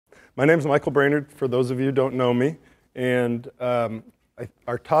My name is Michael Brainard, for those of you who don't know me. And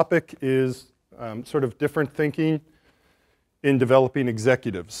our topic is sort of different thinking in developing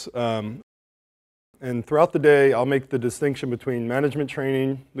executives. And throughout the day, I'll make the distinction between management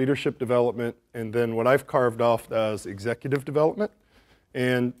training, leadership development, and then what I've carved off as executive development.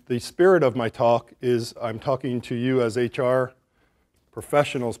 And the spirit of my talk is I'm talking to you as HR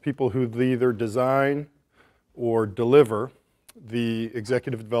professionals, people who either design or deliver the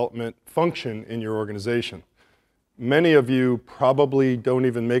executive development function in your organization. Many of you probably don't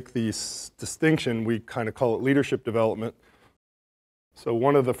even make the distinction. We kind of call it leadership development. So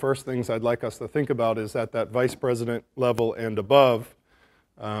one of the first things I'd like us to think about is at that vice president level and above,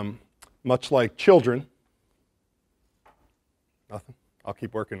 much like children, nothing, I'll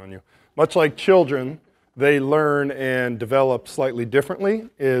keep working on you. Much like children, they learn and develop slightly differently,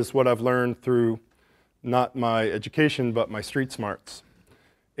 is what I've learned through not my education, but my street smarts.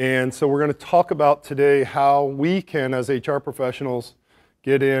 And so we're going to talk about today how we can, as HR professionals,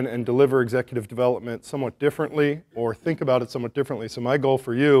 get in and deliver executive development somewhat differently or think about it somewhat differently. So my goal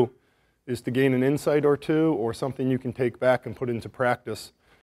for you is to gain an insight or two or something you can take back and put into practice.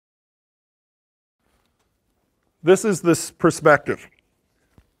 This is this perspective.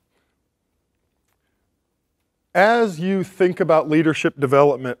 As you think about leadership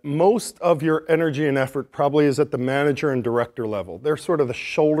development, most of your energy and effort probably is at the manager and director level. They're sort of the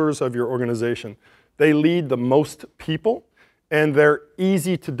shoulders of your organization. They lead the most people. And they're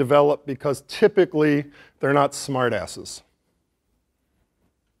easy to develop because typically they're not smartasses.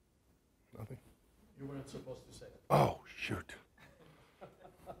 Nothing? You weren't supposed to say it. Oh, shoot.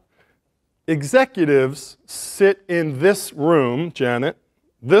 Executives sit in this room, Janet,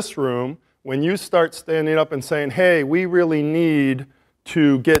 this room, when you start standing up and saying, hey, we really need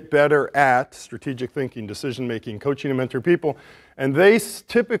to get better at strategic thinking, decision making, coaching and mentoring people. And they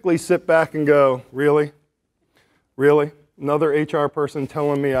typically sit back and go, really? Really? Another HR person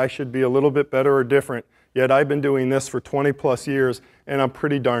telling me I should be a little bit better or different, yet I've been doing this for 20 plus years and I'm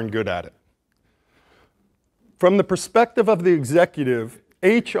pretty darn good at it. From the perspective of the executive,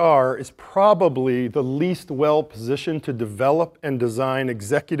 HR is probably the least well positioned to develop and design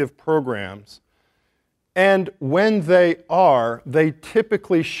executive programs. And when they are, they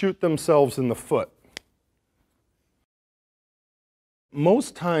typically shoot themselves in the foot.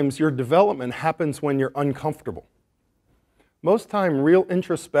 Most times your development happens when you're uncomfortable. Most time, real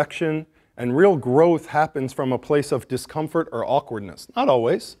introspection and real growth happens from a place of discomfort or awkwardness. Not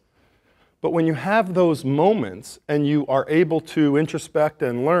always. But when you have those moments and you are able to introspect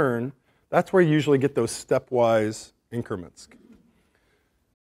and learn, that's where you usually get those stepwise increments.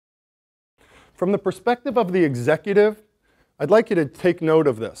 From the perspective of the executive, I'd like you to take note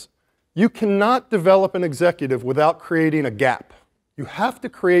of this. You cannot develop an executive without creating a gap. You have to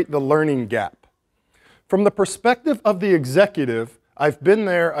create the learning gap. From the perspective of the executive, I've been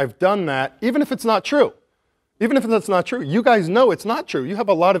there, I've done that, even if it's not true. Even if that's not true, you guys know it's not true. You have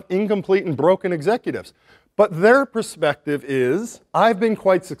a lot of incomplete and broken executives. But their perspective is, I've been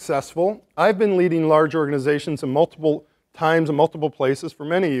quite successful. I've been leading large organizations in multiple times and multiple places for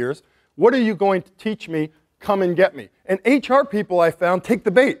many years. What are you going to teach me? Come and get me. And HR people, I found, take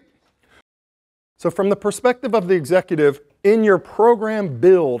the bait. So from the perspective of the executive, in your program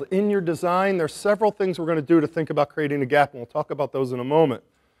build, in your design, there's several things we're going to do to think about creating a gap, and we'll talk about those in a moment.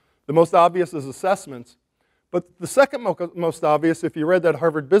 The most obvious is assessments. But the second most obvious, if you read that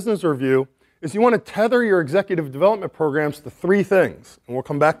Harvard Business Review, is you want to tether your executive development programs to three things. And we'll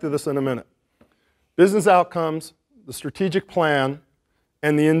come back to this in a minute. Business outcomes, the strategic plan,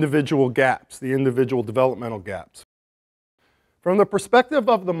 and the individual gaps, the individual developmental gaps. From the perspective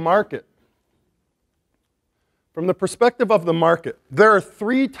of the market, there are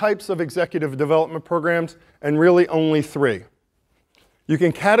three types of executive development programs, and really only three. You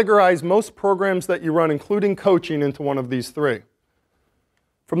can categorize most programs that you run, including coaching, into one of these three.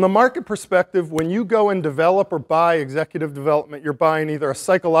 From the market perspective, when you go and develop or buy executive development, you're buying either a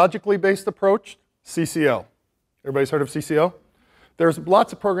psychologically based approach, CCL. Everybody's heard of CCL? There's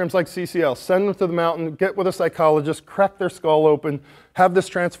lots of programs like CCL. Send them to the mountain, get with a psychologist, crack their skull open, have this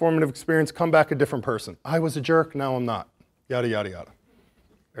transformative experience, come back a different person. I was a jerk, now I'm not. Yada, yada, yada.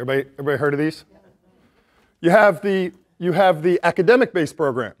 Everybody heard of these? You have the academic-based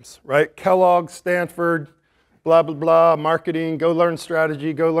programs, right? Kellogg, Stanford, blah, blah, blah, marketing, go learn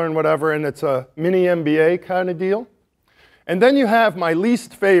strategy, go learn whatever, and it's a mini MBA kind of deal. And then you have my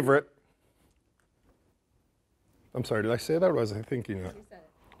least favorite. I'm sorry, did I say that or was I thinking that?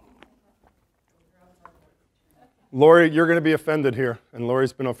 Lori, you're going to be offended here, and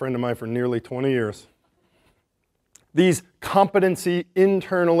Lori's been a friend of mine for nearly 20 years. these competency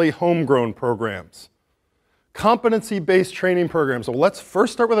internally homegrown programs. Competency-based training programs. So let's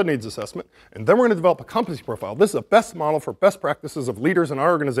first start with a needs assessment, and then we're going to develop a competency profile. This is a best model for best practices of leaders in our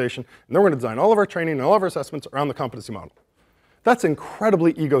organization, and then we're going to design all of our training and all of our assessments around the competency model. That's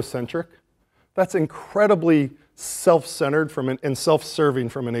incredibly egocentric. That's incredibly self-centered and self-serving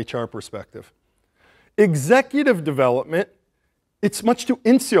from an HR perspective. Executive development, it's much too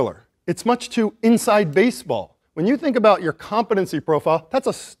insular. It's much too inside baseball. When you think about your competency profile, that's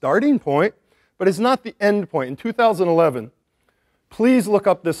a starting point, but it's not the end point. In 2011, please look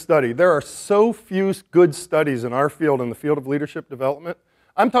up this study. There are so few good studies in our field, in the field of leadership development.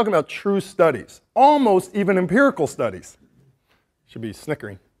 I'm talking about true studies, almost even empirical studies. Should be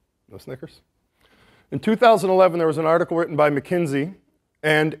snickering. No Snickers? In 2011, there was an article written by McKinsey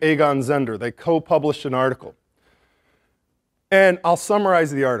and Egon Zehnder. They co-published an article. And I'll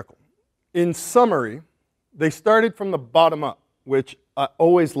summarize the article. In summary, they started from the bottom up, which I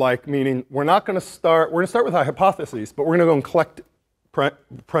always like, meaning we're going to start with hypotheses, but we're going to go and collect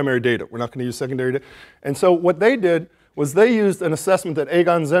primary data. We're not going to use secondary data. And so what they did was they used an assessment that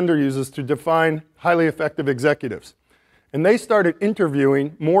Egon Zehnder uses to define highly effective executives. And they started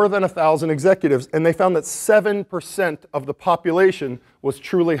interviewing more than 1,000 executives, and they found that 7% of the population was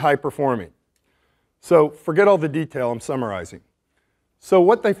truly high performing. So forget all the detail, I'm summarizing. So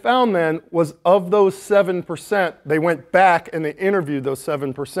what they found then was of those 7%, they went back and they interviewed those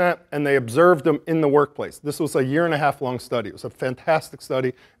 7% and they observed them in the workplace. This was a 1.5-year long study. It was a fantastic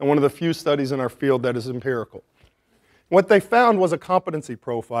study and one of the few studies in our field that is empirical. What they found was a competency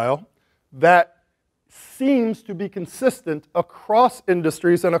profile that seems to be consistent across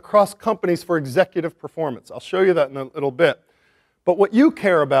industries and across companies for executive performance. I'll show you that in a little bit. But what you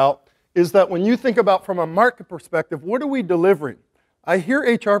care about is that when you think about from a market perspective, what are we delivering? I hear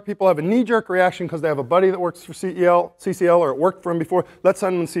HR people have a knee-jerk reaction because they have a buddy that works for CCL or it worked for him before. Let's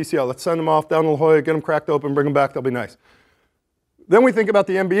send them to CCL. Let's send them off down to La Jolla, get them cracked open, bring them back. They'll be nice. Then we think about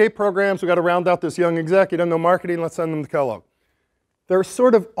the MBA programs. We've got to round out this young exec. You don't know marketing. Let's send them to Kellogg. They're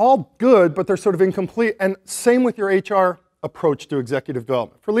sort of all good, but they're sort of incomplete. And same with your HR approach to executive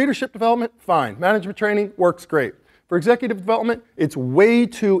development. For leadership development, fine. Management training works great. For executive development, it's way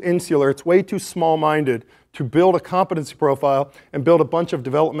too insular. It's way too small-minded to build a competency profile and build a bunch of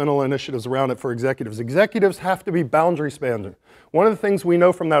developmental initiatives around it for executives. Executives have to be boundary spanners. One of the things we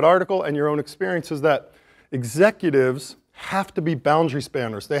know from that article and your own experience is that executives have to be boundary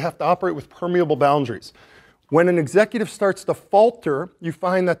spanners. They have to operate with permeable boundaries. When an executive starts to falter, you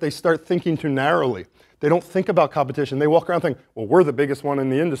find that they start thinking too narrowly. They don't think about competition. They walk around thinking, well, we're the biggest one in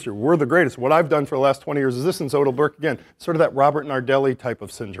the industry. We're the greatest. What I've done for the last 20 years is this, and so it'll work again. Sort of that Robert Nardelli type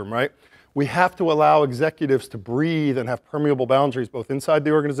of syndrome, right? We have to allow executives to breathe and have permeable boundaries both inside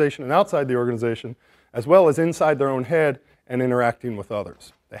the organization and outside the organization, as well as inside their own head and interacting with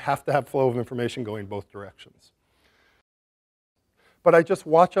others. They have to have flow of information going both directions. But I just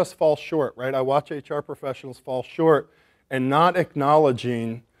watch us fall short, right? I watch HR professionals fall short and not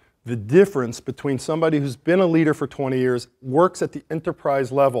acknowledging the difference between somebody who's been a leader for 20 years, works at the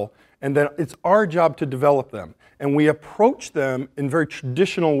enterprise level, and then it's our job to develop them. And we approach them in very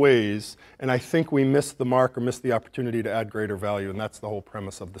traditional ways, and I think we miss the mark or miss the opportunity to add greater value, and that's the whole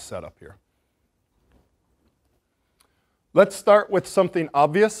premise of the setup here. Let's start with something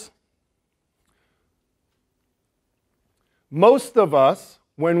obvious. Most of us,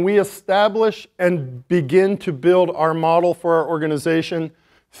 when we establish and begin to build our model for our organization,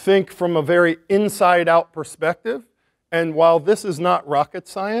 think from a very inside-out perspective. And while this is not rocket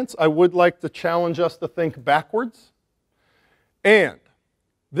science, I would like to challenge us to think backwards. And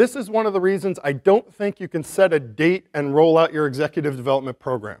this is one of the reasons I don't think you can set a date and roll out your executive development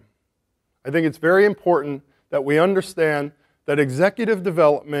program. I think it's very important that we understand that executive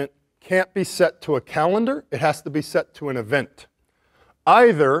development can't be set to a calendar. It has to be set to an event.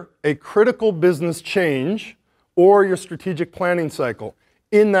 Either a critical business change or your strategic planning cycle,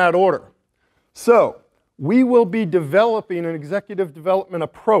 in that order. So we will be developing an executive development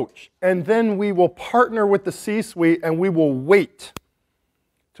approach, and then we will partner with the C-suite and we will wait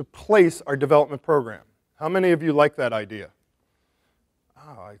to place our development program. How many of you like that idea?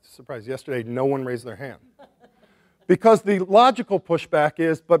 Oh, I'm surprised yesterday no one raised their hand. Because the logical pushback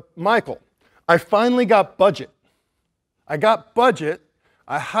is, but Michael, I finally got budget. I got budget,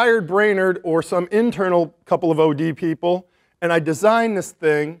 I hired Brainard or some internal couple of OD people, and I designed this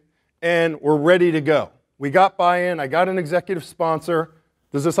thing, and we're ready to go. We got buy-in, I got an executive sponsor.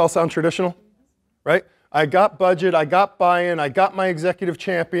 Does this all sound traditional? Right? I got budget, I got buy-in, I got my executive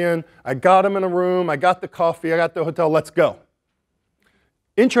champion, I got him in a room, I got the coffee, I got the hotel, let's go.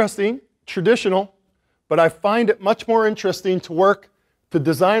 Interesting, traditional, But I find it much more interesting to work to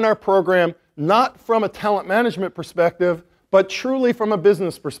design our program not from a talent management perspective, but truly from a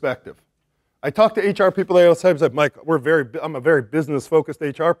business perspective. I talk to HR people all the time. I said, Mike, I'm a very business-focused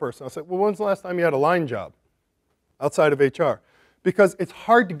HR person. I said, well, when's the last time you had a line job outside of HR? Because it's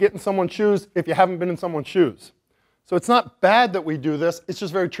hard to get in someone's shoes if you haven't been in someone's shoes. So it's not bad that we do this. It's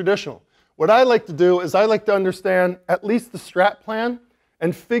just very traditional. What I like to do is I like to understand at least the strat plan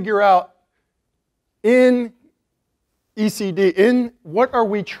and figure out in ECD, in what are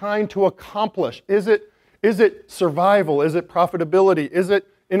we trying to accomplish? Is it survival? Is it profitability? Is it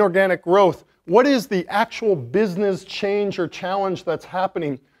inorganic growth? What is the actual business change or challenge that's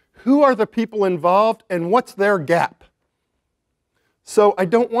happening? Who are the people involved and what's their gap? So I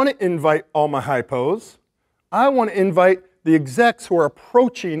don't want to invite all my hypos. I want to invite the execs who are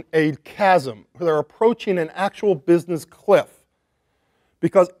approaching a chasm, who are approaching an actual business cliff.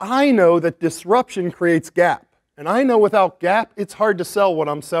 Because I know that disruption creates gap. And I know without gap, it's hard to sell what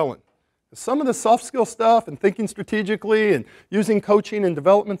I'm selling. Some of the soft skill stuff and thinking strategically and using coaching and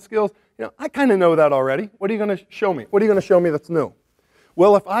development skills, I kind of know that already. What are you going to show me? What are you going to show me that's new?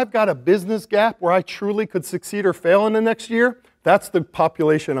 Well, if I've got a business gap where I truly could succeed or fail in the next year, that's the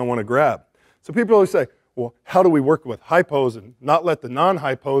population I want to grab. So people always say, well, how do we work with hypos and not let the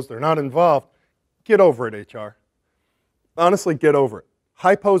non-hypos, they're not involved? Get over it, HR. Honestly, get over it.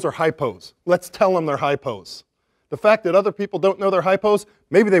 Hypos are hypos. Let's tell them they're hypos. The fact that other people don't know they're hypos,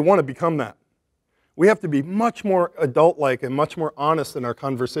 maybe they want to become that. We have to be much more adult-like and much more honest in our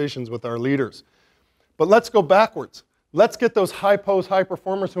conversations with our leaders. But let's go backwards. Let's get those hypos, high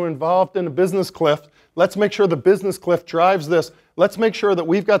performers who are involved in a business cliff. Let's make sure the business cliff drives this. Let's make sure that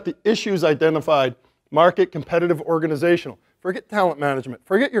we've got the issues identified, market, competitive, organizational. Forget talent management.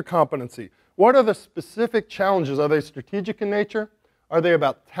 Forget your competency. What are the specific challenges? Are they strategic in nature? Are they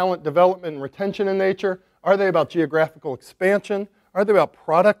about talent development and retention in nature? Are they about geographical expansion? Are they about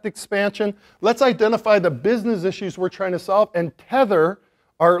product expansion? Let's identify the business issues we're trying to solve and tether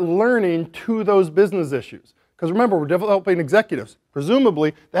our learning to those business issues. Because remember, we're developing executives.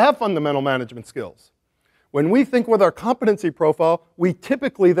 Presumably, they have fundamental management skills. When we think with our competency profile, we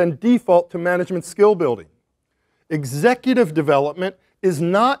typically then default to management skill building. Executive development is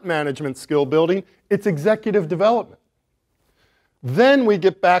not management skill building, it's executive development. Then we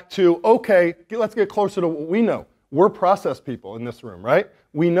get back to, okay, let's get closer to what we know. We're process people in this room, right?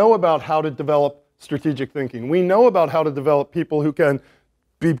 We know about how to develop strategic thinking. We know about how to develop people who can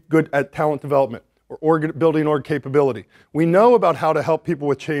be good at talent development or building org capability. We know about how to help people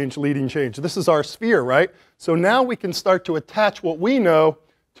with change, leading change. This is our sphere, right? So now we can start to attach what we know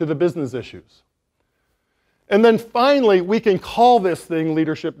to the business issues. And then finally, we can call this thing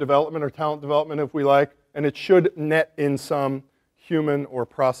leadership development or talent development if we like, and it should net in some human or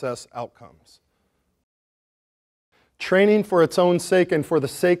process outcomes. Training for its own sake and for the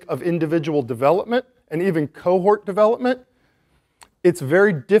sake of individual development and even cohort development, it's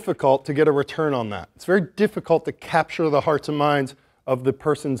very difficult to get a return on that. It's very difficult to capture the hearts and minds of the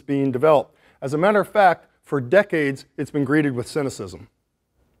persons being developed. As a matter of fact, for decades, it's been greeted with cynicism.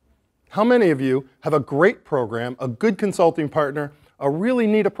 How many of you have a great program, a good consulting partner, a really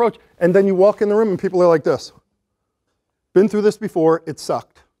neat approach, and then you walk in the room and people are like this? Been through this before, it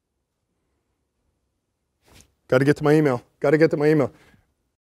sucked. Got to get to my email. Got to get to my email.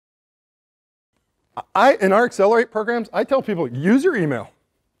 In our Accelerate programs, I tell people, use your email.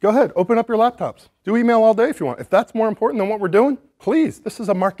 Go ahead, open up your laptops. Do email all day if you want. If that's more important than what we're doing, please. This is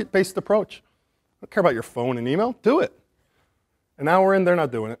a market-based approach. I don't care about your phone and email. Do it. An hour in, they're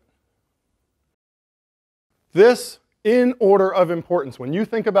not doing it. This, in order of importance, when you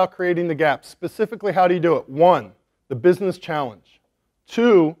think about creating the gap, specifically how do you do it? 1, the business challenge.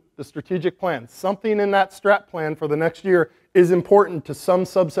 2, the strategic plan. Something in that strat plan for the next year is important to some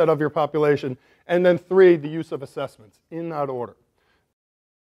subset of your population. And then 3, the use of assessments, in that order.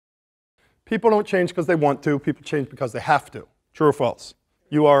 People don't change because they want to. People change because they have to. True or false?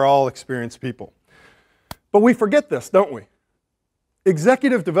 You are all experienced people. But we forget this, don't we?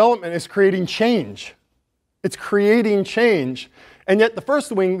 Executive development is creating change. It's creating change. And yet the first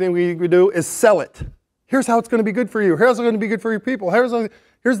thing we do is sell it. Here's how it's going to be good for you. Here's how it's going to be good for your people. Here's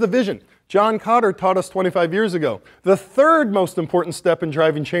the vision. John Cotter taught us 25 years ago. The third most important step in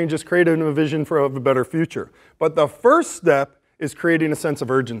driving change is creating a vision of a better future. But the first step is creating a sense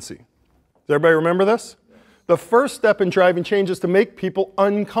of urgency. Does everybody remember this? The first step in driving change is to make people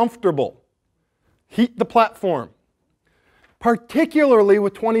uncomfortable. Heat the platform. Particularly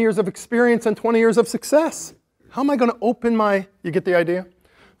with 20 years of experience and 20 years of success. How am I going to open my... You get the idea?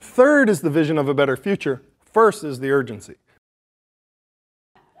 Third is the vision of a better future. First is the urgency.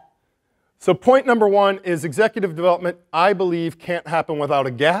 So point number one is executive development, I believe, can't happen without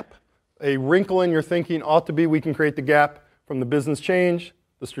a gap. A wrinkle in your thinking ought to be we can create the gap from the business change,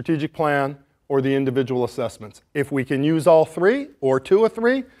 the strategic plan, or the individual assessments. If we can use all three, or two or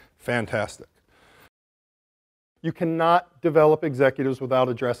three, fantastic. You cannot develop executives without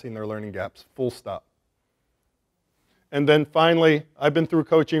addressing their learning gaps, full stop. And then finally, I've been through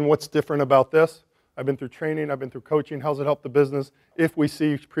coaching. What's different about this? I've been through training. I've been through coaching. How's it help the business? If we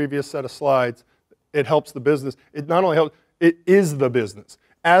see previous set of slides, it helps the business. It not only helps, it is the business.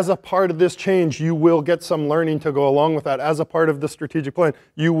 As a part of this change, you will get some learning to go along with that. As a part of the strategic plan,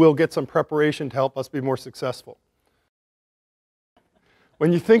 you will get some preparation to help us be more successful.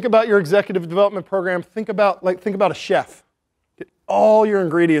 When you think about your executive development program, think about a chef. Get all your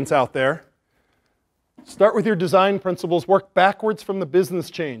ingredients out there. Start with your design principles. Work backwards from the business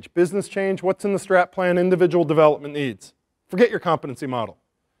change. Business change, what's in the strat plan, individual development needs. Forget your competency model.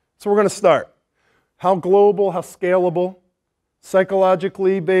 So we're going to start. How global, how scalable,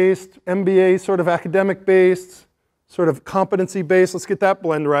 psychologically based, MBA sort of academic based, sort of competency based. Let's get that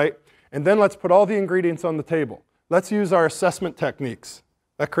blend right. And then let's put all the ingredients on the table. Let's use our assessment techniques.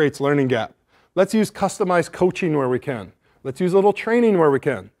 That creates learning gap. Let's use customized coaching where we can. Let's use a little training where we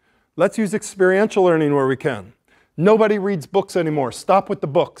can. Let's use experiential learning where we can. Nobody reads books anymore. Stop with the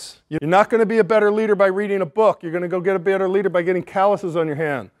books. You're not going to be a better leader by reading a book. You're going to go get a better leader by getting calluses on your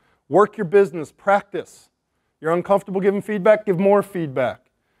hand. Work your business. Practice. You're uncomfortable giving feedback? Give more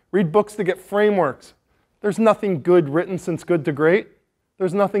feedback. Read books to get frameworks. There's nothing good written since Good to Great.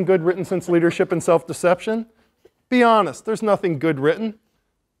 There's nothing good written since Leadership and Self-Deception. Be honest. There's nothing good written.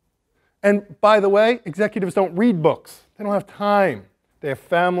 And by the way, executives don't read books. They don't have time. They have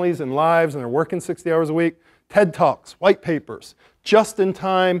families and lives, and they're working 60 hours a week. TED Talks, white papers,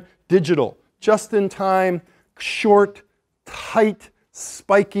 just-in-time digital, just-in-time, short, tight,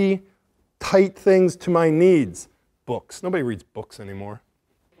 spiky, tight things to my needs. Books. Nobody reads books anymore.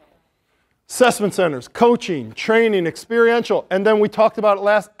 Assessment centers, coaching, training, experiential, and then we talked about it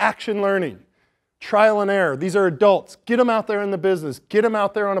last, action learning. Trial and error. These are adults. Get them out there in the business. Get them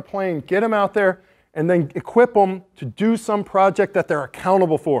out there on a plane. Get them out there and then equip them to do some project that they're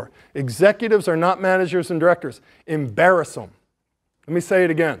accountable for. Executives are not managers and directors. Embarrass them. Let me say it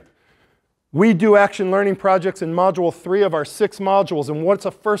again. We do action learning projects in Module 3 of our 6 modules, and what's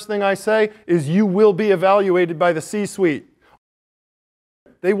the first thing I say is you will be evaluated by the C-suite.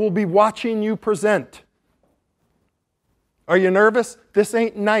 They will be watching you present. Are you nervous? This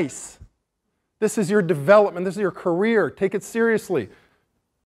ain't nice. This is your development. This is your career. Take it seriously.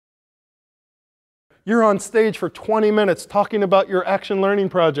 You're on stage for 20 minutes talking about your action learning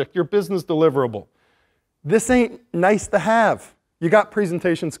project, your business deliverable. This ain't nice to have. You got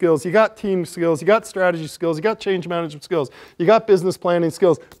presentation skills, you got team skills, you got strategy skills, you got change management skills, you got business planning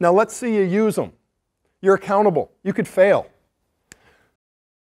skills. Now let's see you use them. You're accountable. You could fail.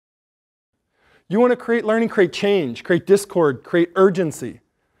 You want to create learning, create change, create discord, create urgency.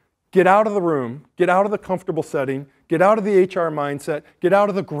 Get out of the room, get out of the comfortable setting, get out of the HR mindset, get out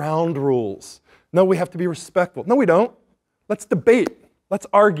of the ground rules. No, we have to be respectful. No, we don't. Let's debate. Let's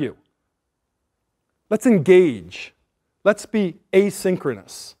argue. Let's engage. Let's be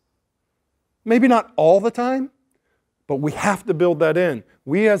asynchronous. Maybe not all the time, but we have to build that in.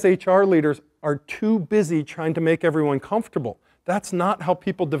 We as HR leaders are too busy trying to make everyone comfortable. That's not how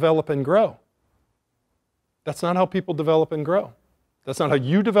people develop and grow. That's not how people develop and grow. That's not how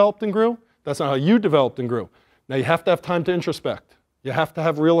you developed and grew. That's not how you developed and grew. Now you have to have time to introspect. You have to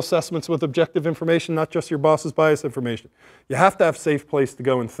have real assessments with objective information, not just your boss's bias information. You have to have a safe place to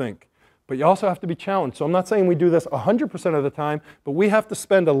go and think. But you also have to be challenged. So I'm not saying we do this 100% of the time, but we have to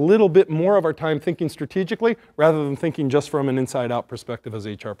spend a little bit more of our time thinking strategically rather than thinking just from an inside-out perspective as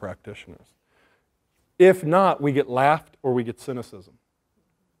HR practitioners. If not, we get laughed or we get cynicism,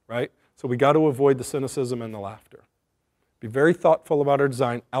 right? So we got to avoid the cynicism and the laughter. Be very thoughtful about our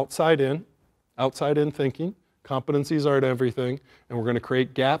design, outside in thinking. Competencies are at everything, and we're going to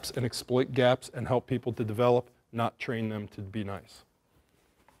create gaps and exploit gaps and help people to develop, not train them to be nice.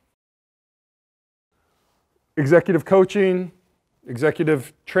 Executive coaching,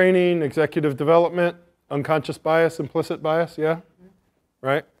 executive training, executive development, unconscious bias, implicit bias, yeah?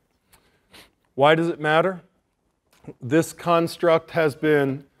 Right? Why does it matter? This construct has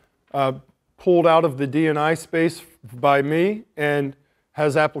been pulled out of the D&I space by me and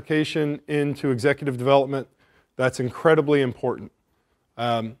has application into executive development. That's incredibly important.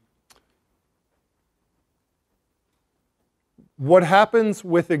 What happens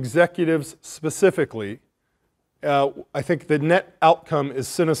with executives specifically, I think the net outcome is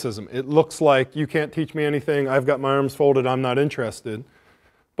cynicism. It looks like you can't teach me anything, I've got my arms folded, I'm not interested.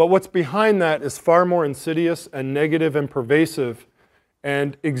 But what's behind that is far more insidious and negative and pervasive.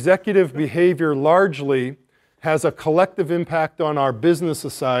 And executive behavior largely has a collective impact on our business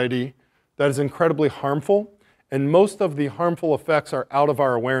society that is incredibly harmful. And most of the harmful effects are out of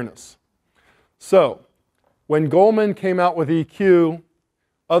our awareness. So, when Goleman came out with EQ,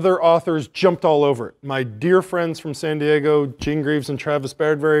 other authors jumped all over it. My dear friends from San Diego, Gene Greaves and Travis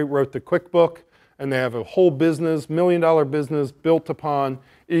Bradbury, wrote the Quick Book, and they have a whole business, $1 million business built upon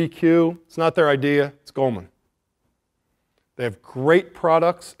EQ. It's not their idea, it's Goleman. They have great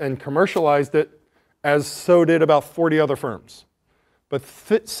products and commercialized it, as so did about 40 other firms. But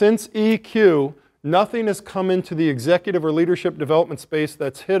since EQ, nothing has come into the executive or leadership development space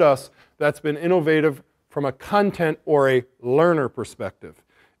that's hit us that's been innovative from a content or a learner perspective,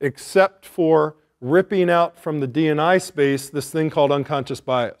 except for ripping out from the D&I space this thing called unconscious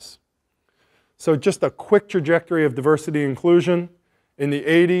bias. So just a quick trajectory of diversity and inclusion. In the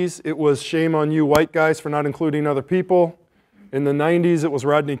 80s, it was shame on you white guys for not including other people. In the 90s, it was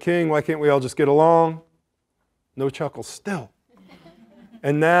Rodney King, why can't we all just get along? No chuckles still.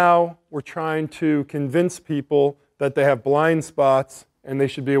 And now we're trying to convince people that they have blind spots and they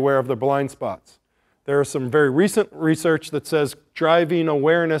should be aware of their blind spots. There is some very recent research that says driving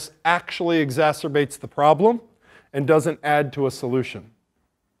awareness actually exacerbates the problem and doesn't add to a solution.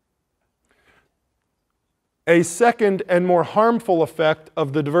 A second and more harmful effect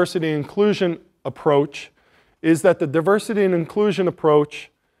of the diversity and inclusion approach is that the diversity and inclusion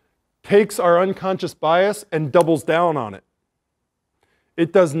approach takes our unconscious bias and doubles down on it.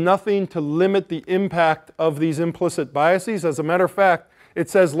 It does nothing to limit the impact of these implicit biases. As a matter of fact, it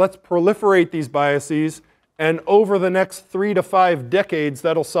says let's proliferate these biases, and over the next 3 to 5 decades,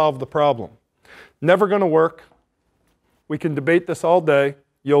 that'll solve the problem. Never going to work. We can debate this all day.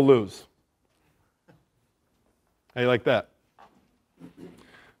 You'll lose. How you like that?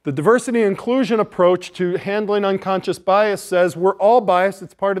 The diversity and inclusion approach to handling unconscious bias says we're all biased.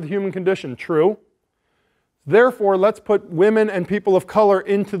 It's part of the human condition. True. Therefore, let's put women and people of color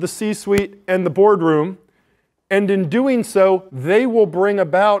into the C-suite and the boardroom. And in doing so, they will bring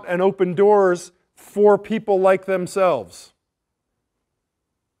about and open doors for people like themselves.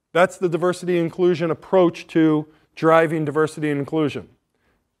 That's the diversity and inclusion approach to driving diversity and inclusion.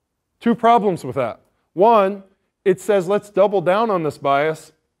 2 problems with that. 1, it says let's double down on this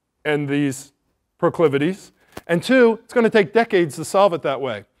bias and these proclivities. And 2, it's going to take decades to solve it that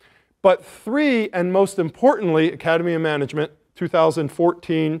way. But 3, and most importantly, Academy of Management,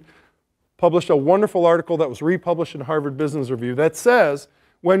 2014, published a wonderful article that was republished in Harvard Business Review that says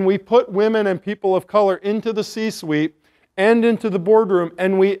when we put women and people of color into the C-suite and into the boardroom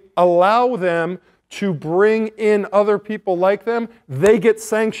and we allow them to bring in other people like them, they get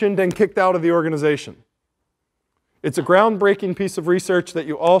sanctioned and kicked out of the organization. It's a groundbreaking piece of research that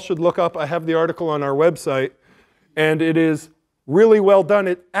you all should look up. I have the article on our website, and it is really well done.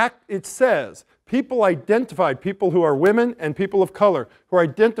 It says people identified, people who are women and people of color, who are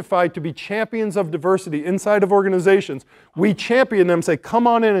identified to be champions of diversity inside of organizations, we champion them, say, come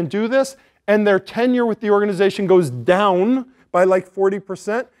on in and do this, and their tenure with the organization goes down by like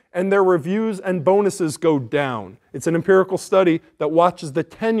 40%, and their reviews and bonuses go down. It's an empirical study that watches the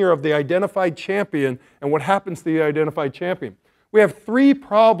tenure of the identified champion and what happens to the identified champion. We have 3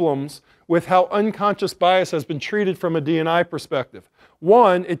 problems with how unconscious bias has been treated from a D&I perspective.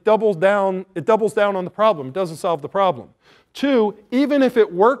 1, it doubles down on the problem. It doesn't solve the problem. 2, even if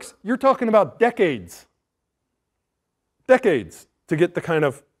it works, you're talking about decades. Decades to get the kind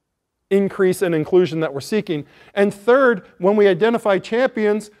of increase in inclusion that we're seeking. And 3rd, when we identify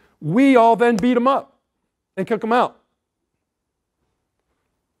champions, we all then beat them up and kick them out.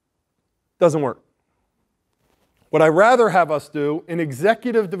 Doesn't work. What I'd rather have us do in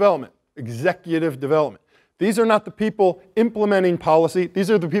executive development, these are not the people implementing policy, these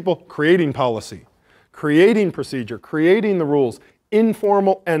are the people creating policy, creating procedure, creating the rules,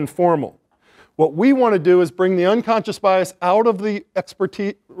 informal and formal. What we want to do is bring the unconscious bias out of the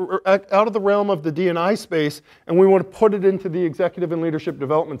expertise, out of the realm of the D&I space, and we want to put it into the executive and leadership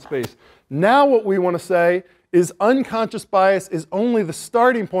development space. Now what we want to say is unconscious bias is only the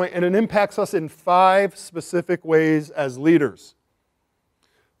starting point, and it impacts us in 5 specific ways as leaders.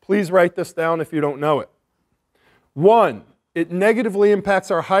 Please write this down if you don't know it. 1, it negatively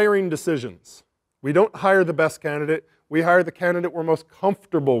impacts our hiring decisions. We don't hire the best candidate, we hire the candidate we're most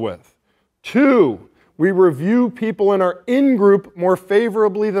comfortable with. 2, we review people in our in-group more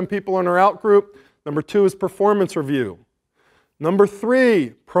favorably than people in our out-group. Number 2 is performance review. Number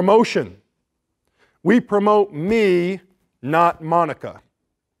 3, promotion. We promote me, not Monica.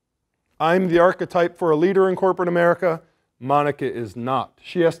 I'm the archetype for a leader in corporate America, Monica is not.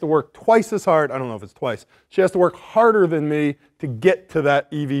 She has to work twice as hard. I don't know if it's twice. She has to work harder than me to get to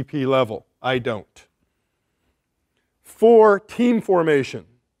that EVP level. I don't. 4, team formation.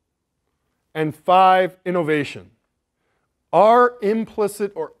 And 5, innovation. Our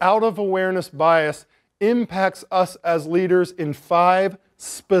implicit or out of awareness bias impacts us as leaders in 5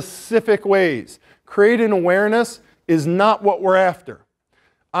 specific ways. Creating awareness is not what we're after.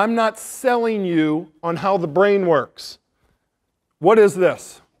 I'm not selling you on how the brain works. What is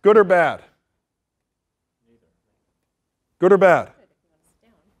this? Good or bad? Good or bad?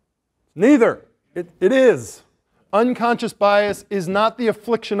 Neither. It is. Unconscious bias is not the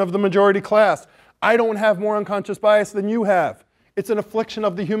affliction of the majority class. I don't have more unconscious bias than you have. It's an affliction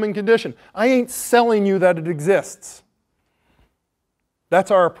of the human condition. I ain't selling you that it exists.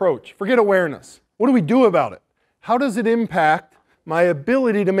 That's our approach. Forget awareness. What do we do about it? How does it impact my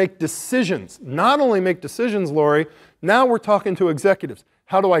ability to make decisions? Not only make decisions, Lori, now we're talking to executives.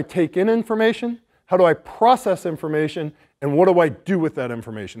 How do I take in information? How do I process information? And what do I do with that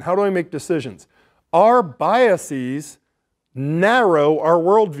information? How do I make decisions? Our biases narrow our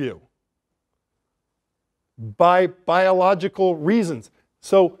worldview by biological reasons.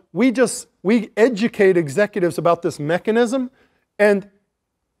 So we educate executives about this mechanism, and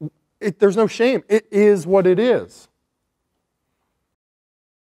there's no shame. It is what it is.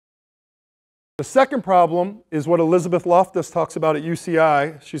 The second problem is what Elizabeth Loftus talks about at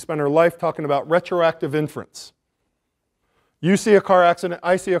UCI. She spent her life talking about retroactive inference. You see a car accident,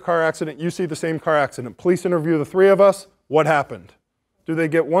 I see a car accident, you see the same car accident. Police interview the 3 of us. What happened? Do they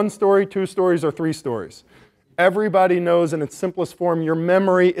get 1 story, 2 stories, or 3 stories? Everybody knows in its simplest form your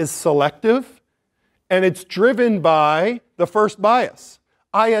memory is selective, and it's driven by the first bias.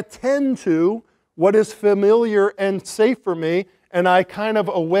 I attend to what is familiar and safe for me, and I kind of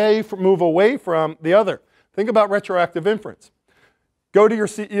move away from the other. Think about retroactive inference. Go to your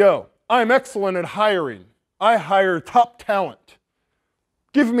CEO. I'm excellent at hiring. I hire top talent.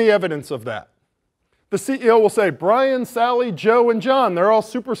 Give me evidence of that. The CEO will say, Brian, Sally, Joe, and John, they're all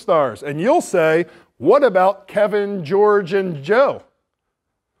superstars. And you'll say, what about Kevin, George, and Joe?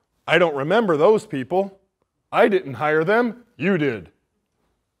 I don't remember those people. I didn't hire them. You did.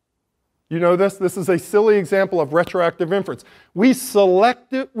 You know this? This is a silly example of retroactive inference. We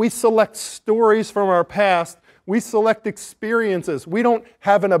select stories from our past. We select experiences. We don't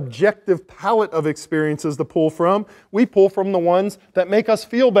have an objective palette of experiences to pull from. We pull from the ones that make us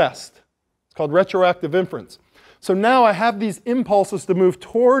feel best. It's called retroactive inference. So now I have these impulses to move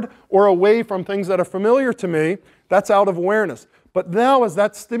toward or away from things that are familiar to me. That's out of awareness. But now as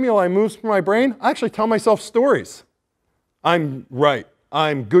that stimuli moves through my brain, I actually tell myself stories. I'm right.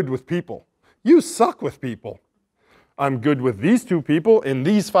 I'm good with people. You suck with people. I'm good with these 2 people in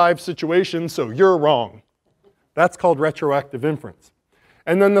these 5 situations, so you're wrong. That's called retroactive inference.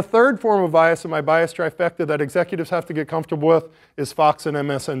 And then the third form of bias in my bias trifecta that executives have to get comfortable with is Fox and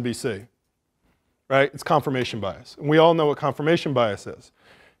MSNBC. Right? It's confirmation bias. And we all know what confirmation bias is.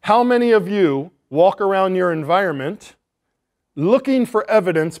 How many of you walk around your environment looking for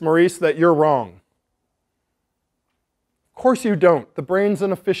evidence, Maurice, that you're wrong? Of course you don't. The brain's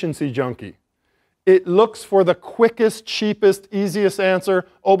an efficiency junkie. It looks for the quickest, cheapest, easiest answer.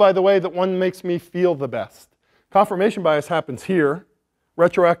 Oh, by the way, that one makes me feel the best. Confirmation bias happens here.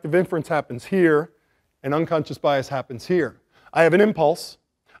 Retroactive inference happens here. And unconscious bias happens here. I have an impulse.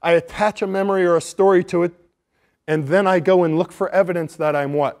 I attach a memory or a story to it. And then I go and look for evidence that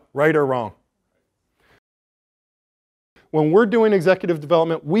I'm what? Right or wrong. When we're doing executive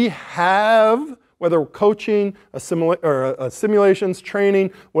development, we have, whether we're coaching, simulations,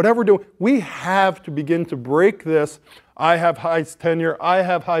 training, whatever we're doing, we have to begin to break this. I have high tenure, I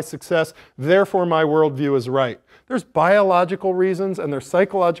have high success, therefore my worldview is right. There's biological reasons and there's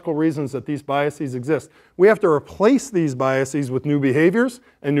psychological reasons that these biases exist. We have to replace these biases with new behaviors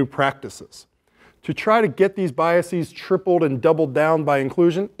and new practices. To try to get these biases tripled and doubled down by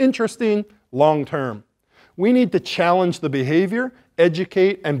inclusion, interesting, long term. We need to challenge the behavior,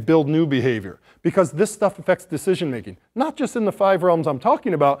 educate, and build new behavior. Because this stuff affects decision making. Not just in the 5 realms I'm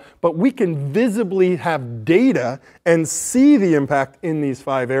talking about, but we can visibly have data and see the impact in these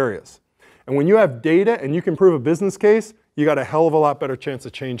 5 areas. And when you have data and you can prove a business case, you got a hell of a lot better chance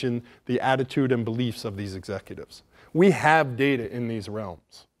of changing the attitude and beliefs of these executives. We have data in these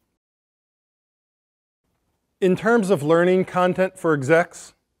realms. In terms of learning content for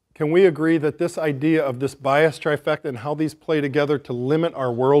execs, can we agree that this idea of this bias trifecta and how these play together to limit our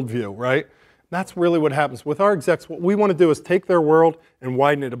worldview, right? That's really what happens. With our execs, what we want to do is take their world and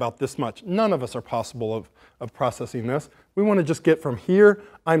widen it about this much. None of us are possible of processing this. We want to just get from here,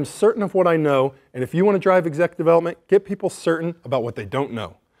 I'm certain of what I know, and if you want to drive exec development, get people certain about what they don't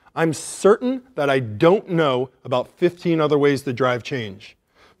know. I'm certain that I don't know about 15 other ways to drive change,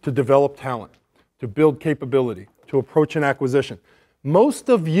 to develop talent, to build capability, to approach an acquisition. Most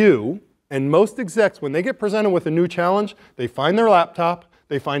of you and most execs, when they get presented with a new challenge, they find their laptop,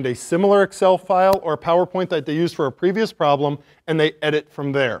 they find a similar Excel file or a PowerPoint that they used for a previous problem, and they edit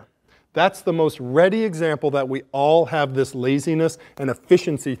from there. That's the most ready example that we all have this laziness and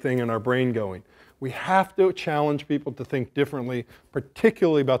efficiency thing in our brain going. We have to challenge people to think differently,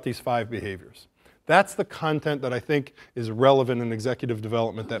 particularly about these 5 behaviors. That's the content that I think is relevant in executive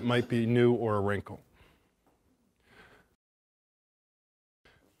development that might be new or a wrinkle.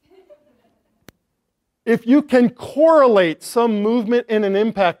 If you can correlate some movement in an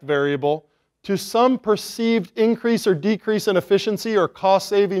impact variable to some perceived increase or decrease in efficiency or cost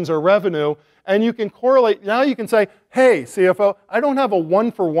savings or revenue, and you can correlate, now you can say, hey, CFO, I don't have a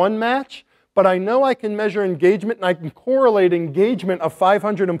one-for-one match, but I know I can measure engagement and I can correlate engagement of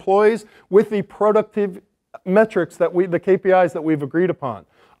 500 employees with the productive metrics that the KPIs that we've agreed upon.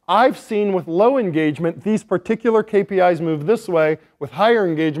 I've seen with low engagement, these particular KPIs move this way. With higher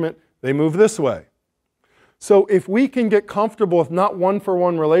engagement, they move this way. So if we can get comfortable with not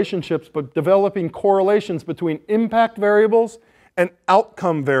one-for-one relationships, but developing correlations between impact variables and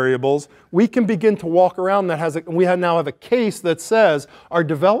outcome variables, we can begin to walk around that we now have a case that says our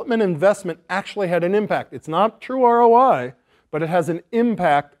development investment actually had an impact. It's not true ROI, but it has an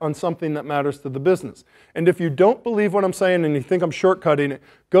impact on something that matters to the business. And if you don't believe what I'm saying and you think I'm shortcutting it,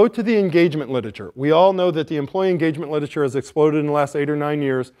 go to the engagement literature. We all know that the employee engagement literature has exploded in the last 8 or 9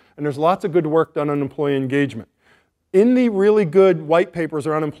 years, and there's lots of good work done on employee engagement. In the really good white papers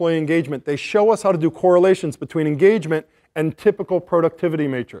around employee engagement, they show us how to do correlations between engagement and typical productivity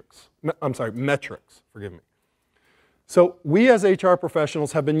metrics. Forgive me. So we as HR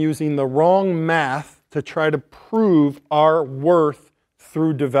professionals have been using the wrong math to try to prove our worth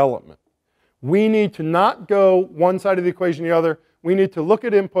through development. We need to not go one side of the equation or the other. We need to look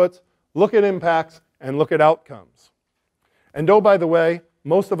at inputs, look at impacts, and look at outcomes. And oh, by the way,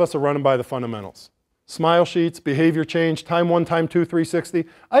 most of us are running by the fundamentals. Smile sheets, behavior change, time 1, time 2, 360.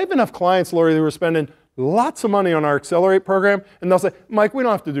 I even have clients, Lori, who are spending lots of money on our Accelerate program, and they'll say, Mike, we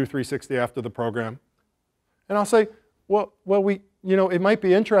don't have to do 360 after the program. And I'll say, well, it might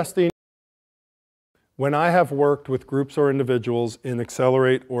be interesting. When I have worked with groups or individuals in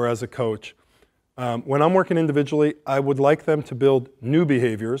Accelerate or as a coach, when I'm working individually, I would like them to build new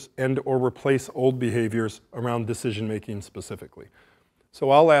behaviors and or replace old behaviors around decision-making specifically.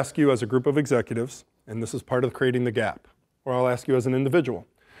 So I'll ask you as a group of executives, and this is part of creating the gap, or I'll ask you as an individual.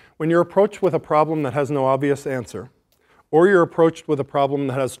 When you're approached with a problem that has no obvious answer, or you're approached with a problem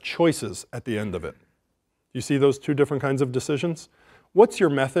that has choices at the end of it, you see those 2 different kinds of decisions? What's your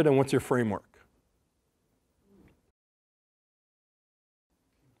method and what's your framework?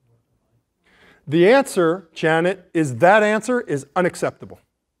 The answer, Janet, is that answer is unacceptable.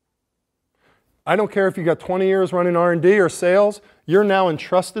 I don't care if you got 20 years running R&D or sales, you're now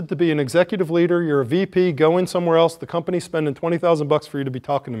entrusted to be an executive leader, you're a VP, going somewhere else, the company's spending $20,000 for you to be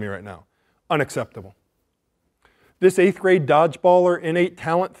talking to me right now. Unacceptable. This 8th grade dodgeball or innate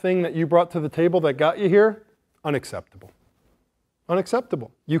talent thing that you brought to the table that got you here, unacceptable.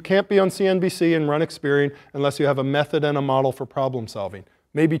 Unacceptable. You can't be on CNBC and run Experian unless you have a method and a model for problem solving.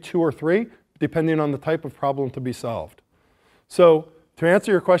 Maybe 2 or 3, depending on the type of problem to be solved. So to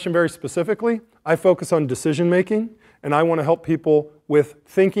answer your question very specifically, I focus on decision making, and I want to help people with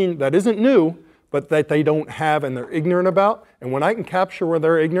thinking that isn't new, but that they don't have and they're ignorant about. And when I can capture where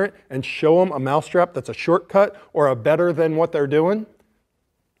they're ignorant and show them a mousetrap that's a shortcut or a better than what they're doing,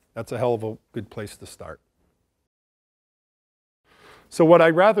 that's a hell of a good place to start. So what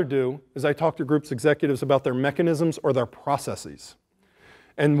I'd rather do is I talk to groups executives about their mechanisms or their processes.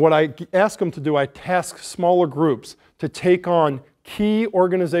 And what I ask them to do, I task smaller groups to take on key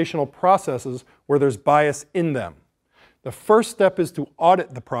organizational processes where there's bias in them. The first step is to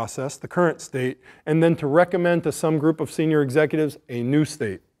audit the process, the current state, and then to recommend to some group of senior executives a new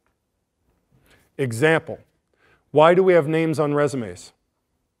state. Example, why do we have names on resumes?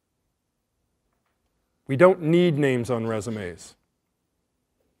 We don't need names on resumes.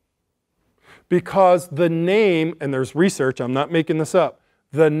 Because the name, and there's research, I'm not making this up,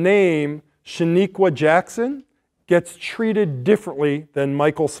 the name Shaniqua Jackson gets treated differently than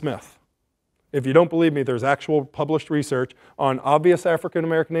Michael Smith. If you don't believe me, there's actual published research on obvious African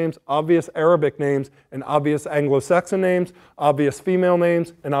American names, obvious Arabic names, and obvious Anglo-Saxon names, obvious female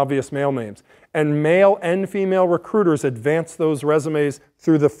names, and obvious male names. And male and female recruiters advance those resumes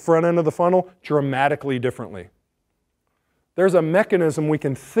through the front end of the funnel dramatically differently. There's a mechanism we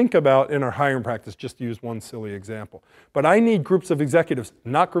can think about in our hiring practice, just to use one silly example. But I need groups of executives,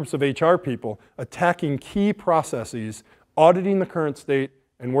 not groups of HR people, attacking key processes, auditing the current state,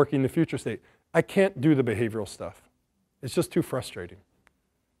 and working the future state. I can't do the behavioral stuff. It's just too frustrating.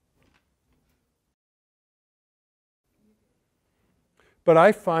 But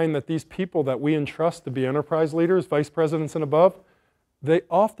I find that these people that we entrust to be enterprise leaders, vice presidents and above, they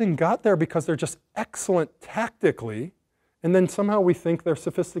often got there because they're just excellent tactically, and then somehow we think they're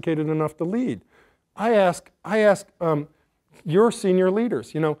sophisticated enough to lead. I ask your senior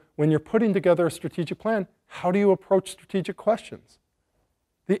leaders, when you're putting together a strategic plan, how do you approach strategic questions?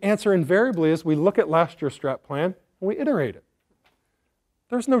 The answer invariably is we look at last year's strat plan and we iterate it.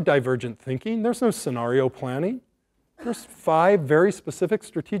 There's no divergent thinking. There's no scenario planning. There's 5 very specific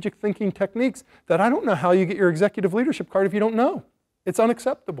strategic thinking techniques that I don't know how you get your executive leadership card if you don't know. It's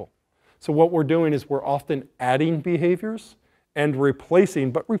unacceptable. So what we're doing is we're often adding behaviors and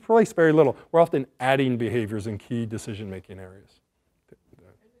replacing, but replace very little. We're often adding behaviors in key decision-making areas.